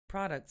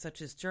products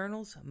such as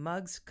journals,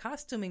 mugs,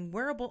 costuming,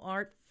 wearable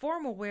art,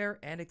 formal wear,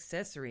 and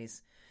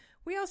accessories.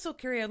 We also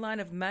carry a line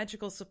of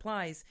magical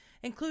supplies,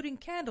 including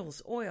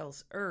candles,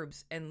 oils,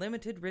 herbs, and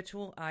limited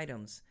ritual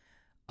items.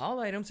 All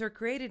items are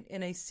created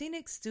in a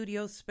scenic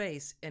studio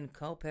space in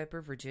Culpeper,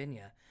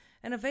 Virginia,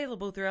 and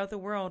available throughout the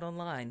world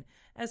online,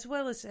 as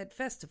well as at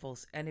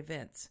festivals and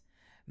events.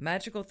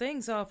 Magical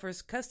Things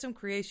offers custom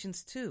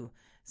creations too,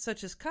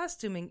 such as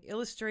costuming,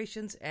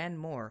 illustrations, and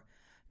more.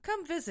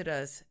 Come visit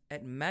us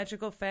at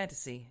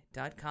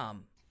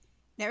magicalfantasy.com.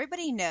 Now,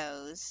 everybody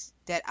knows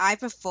that I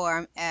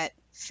perform at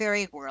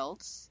Fairy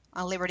Worlds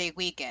on Liberty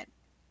Weekend,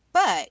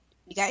 but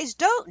you guys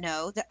don't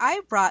know that I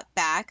brought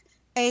back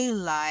a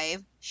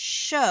live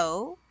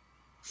show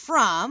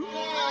from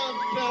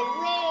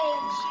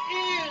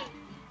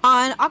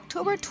on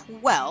October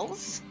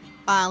 12th.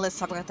 Let's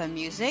talk about the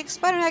music.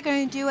 Spider and I are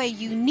going to do a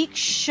unique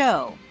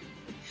show.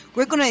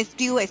 We're going to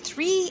do a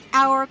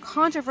 3-hour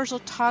controversial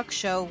talk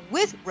show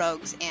with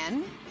Rogues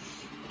in.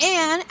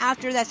 And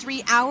after that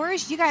 3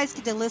 hours, you guys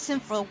get to listen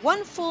for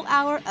 1 full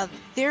hour of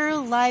their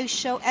live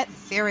show at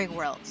Fairy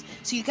Worlds.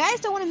 So you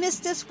guys don't want to miss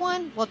this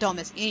one? Well, don't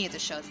miss any of the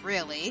shows,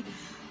 really.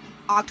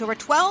 October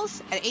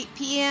 12th at 8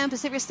 p.m.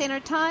 Pacific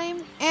Standard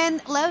Time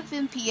and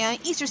 11 p.m.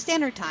 Eastern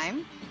Standard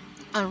Time.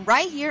 And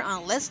right here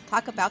on Let's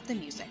Talk About the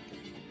Music.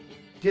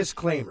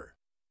 Disclaimer.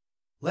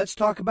 Let's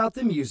Talk About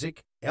the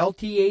Music,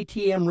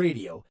 LTATM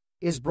Radio,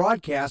 is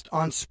broadcast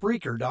on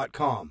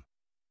Spreaker.com.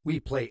 We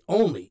play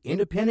only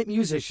independent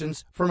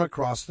musicians from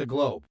across the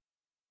globe.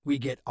 We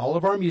get all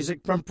of our music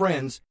from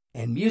friends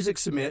and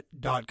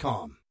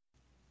MusicSubmit.com.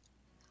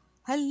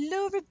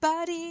 Hello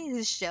everybody, this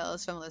is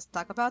Shells from Let's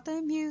Talk About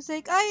the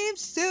Music. I am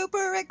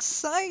super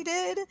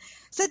excited.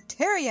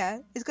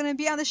 Soteria is going to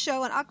be on the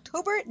show on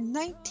October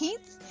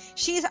 19th.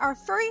 She's our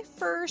very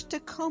first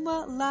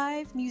Tacoma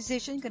live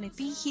musician going to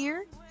be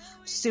here.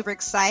 Super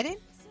excited.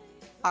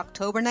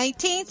 October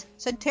 19th,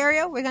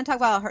 Soteria, we're going to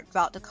talk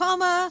about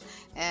Tacoma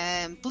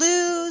and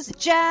blues,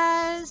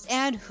 jazz,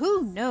 and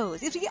who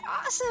knows. It's going to be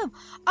awesome.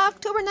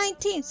 October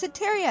 19th,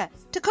 Soteria,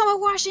 Tacoma,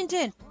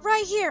 Washington,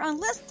 right here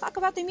on Let's Talk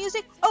About the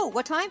Music. Oh,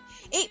 what time?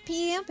 8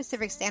 p.m.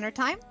 Pacific Standard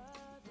Time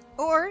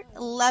or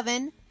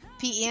 11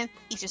 p.m.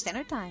 Eastern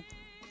Standard Time.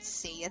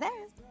 See you there.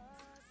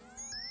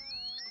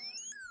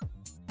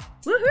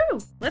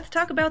 Woohoo! Let's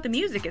Talk About the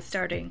Music is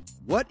starting.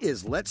 What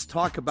is Let's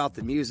Talk About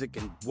the Music,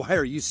 and why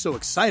are you so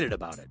excited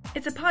about it?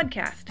 It's a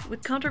podcast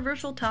with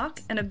controversial talk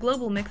and a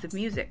global mix of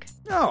music.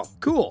 Oh,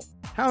 cool.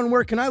 How and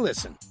where can I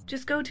listen?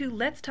 Just go to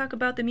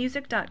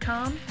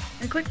letstalkaboutthemusic.com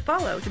and click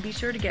follow to be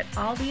sure to get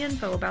all the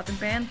info about the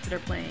bands that are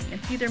playing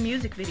and see their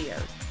music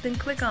videos. Then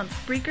click on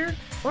Spreaker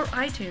or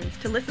iTunes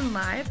to listen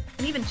live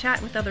and even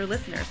chat with other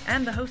listeners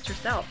and the host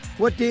herself.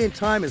 What day and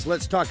time is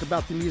Let's Talk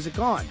About the Music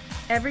on?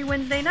 Every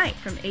Wednesday night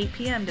from 8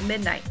 p.m. to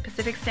midnight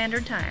Pacific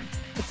Standard Time.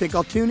 I think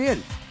I'll tune in.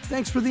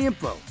 Thanks for the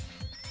info.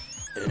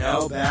 And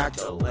now back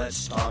to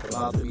Let's Talk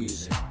About the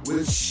Music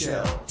with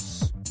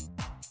Shells.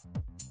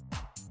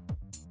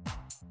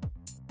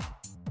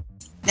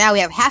 Now we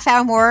have half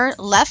hour more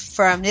left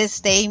from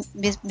this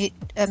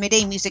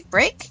midday music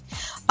break.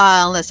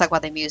 Let's talk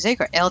about the music,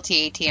 or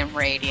LTATM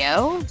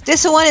Radio.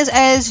 This one is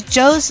as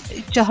Joseph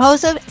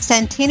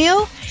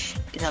Santino,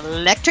 an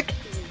electric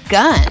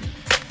gun.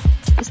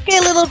 Let's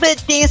get a little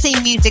bit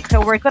dancing music,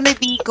 so we're going to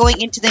be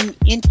going into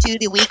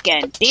the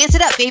weekend. Dance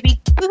it up, baby!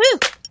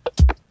 Woohoo!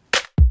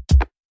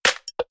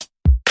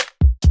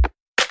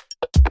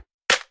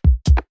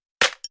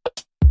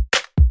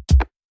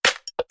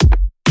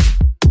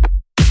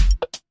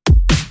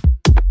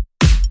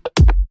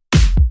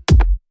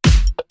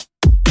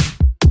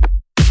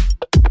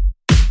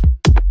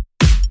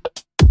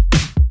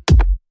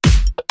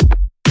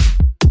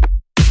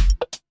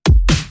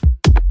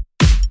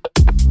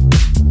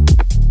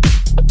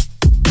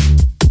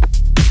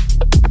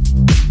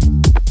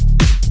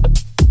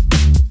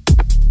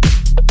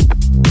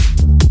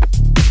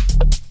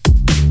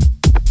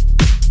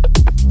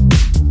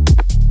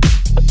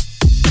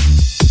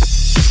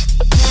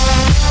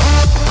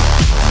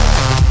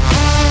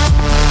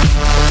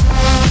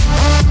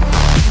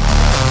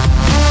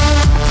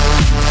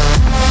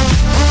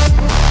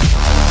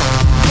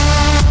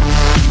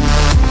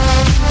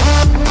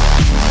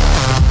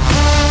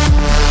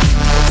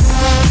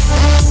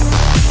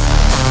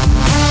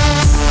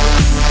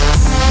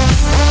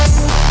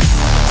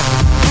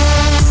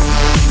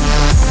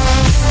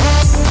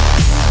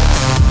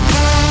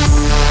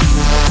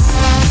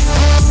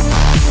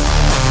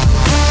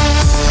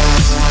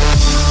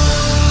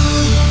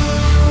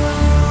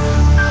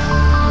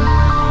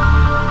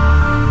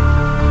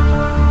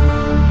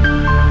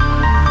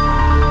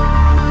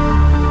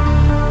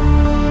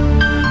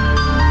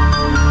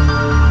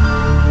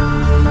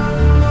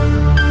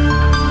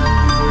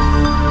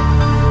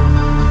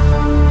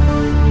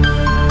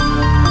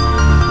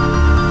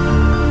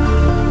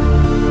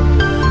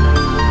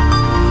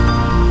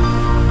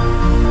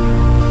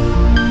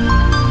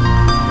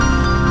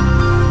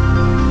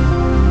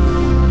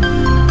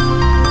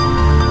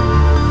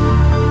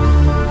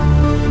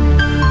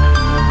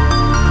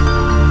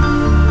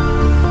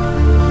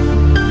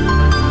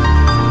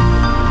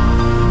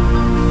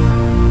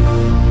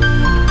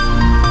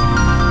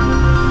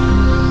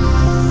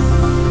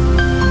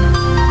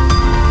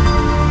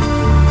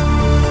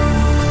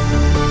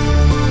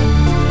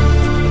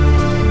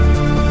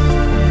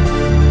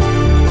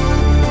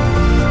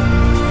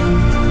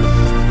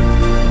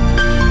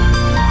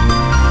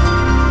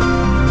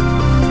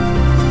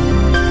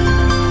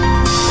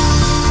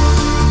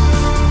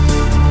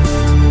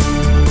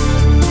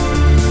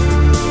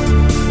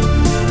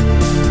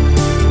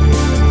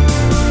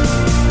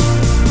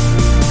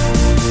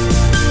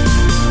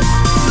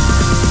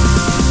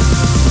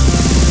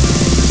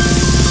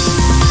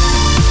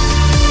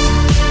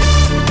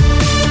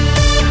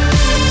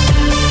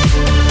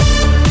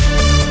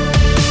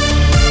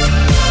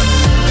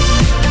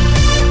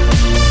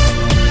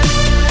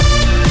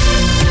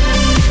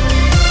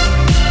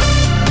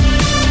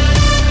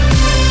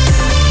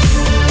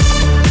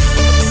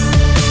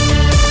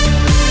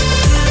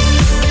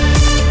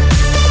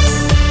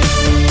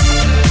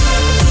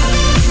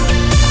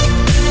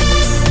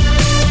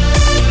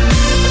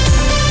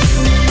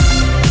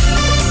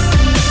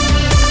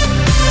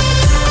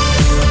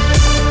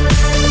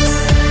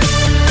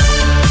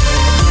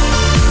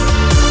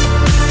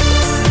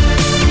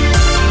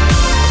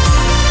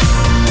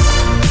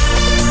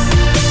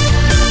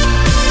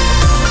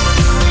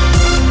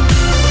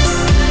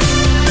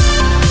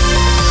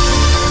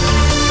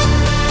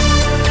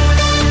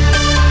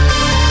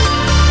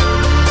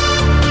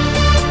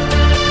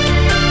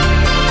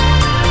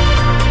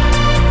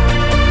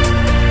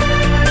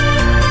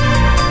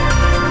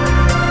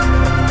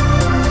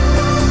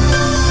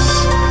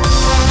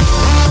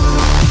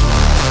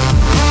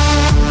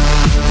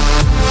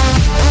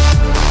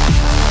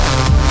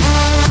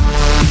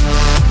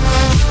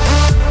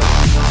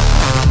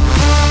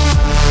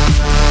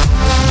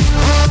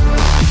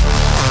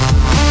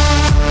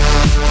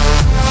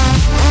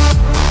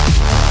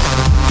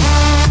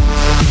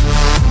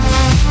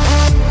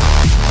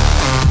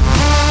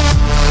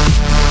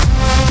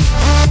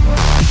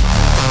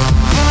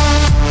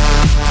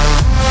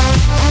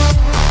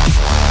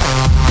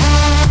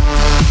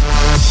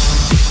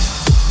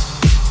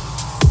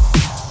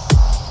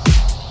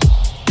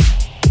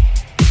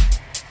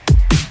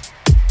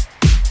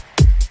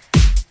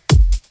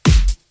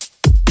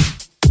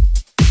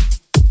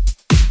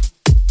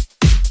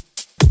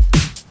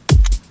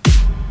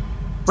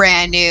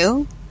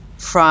 brand new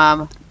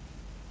from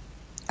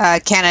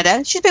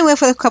Canada. She's been with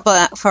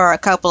for a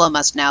couple of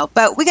months now,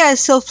 but we gotta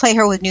still play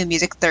her with new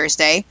music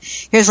Thursday.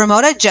 Here's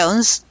Ramona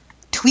Jones,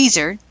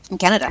 Tweezer from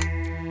Canada.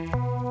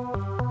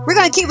 We're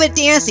gonna keep it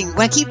dancing.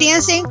 Wanna keep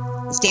dancing?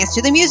 Let's dance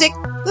to the music.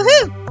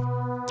 Woohoo!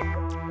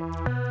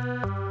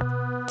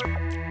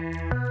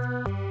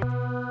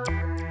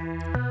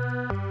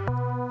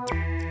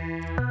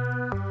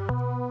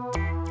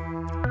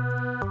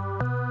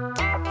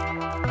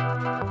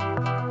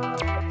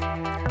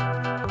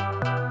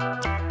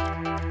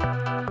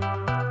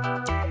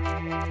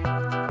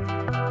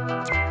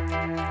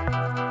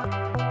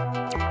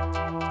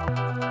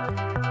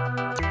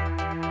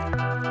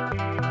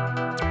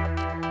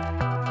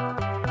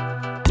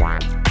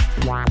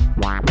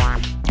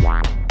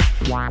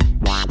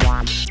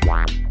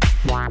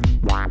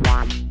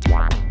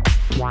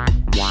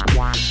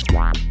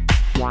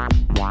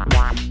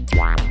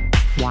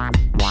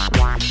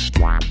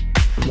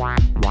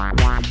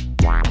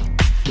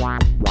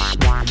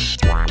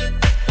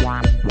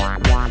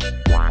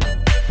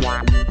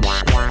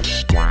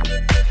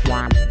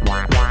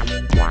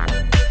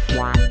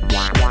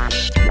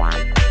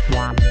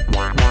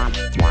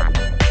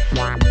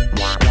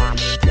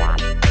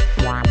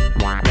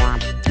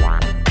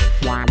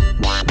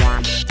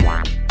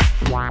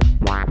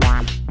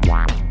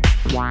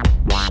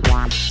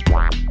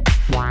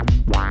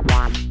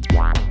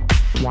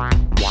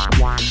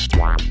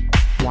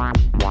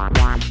 Wow.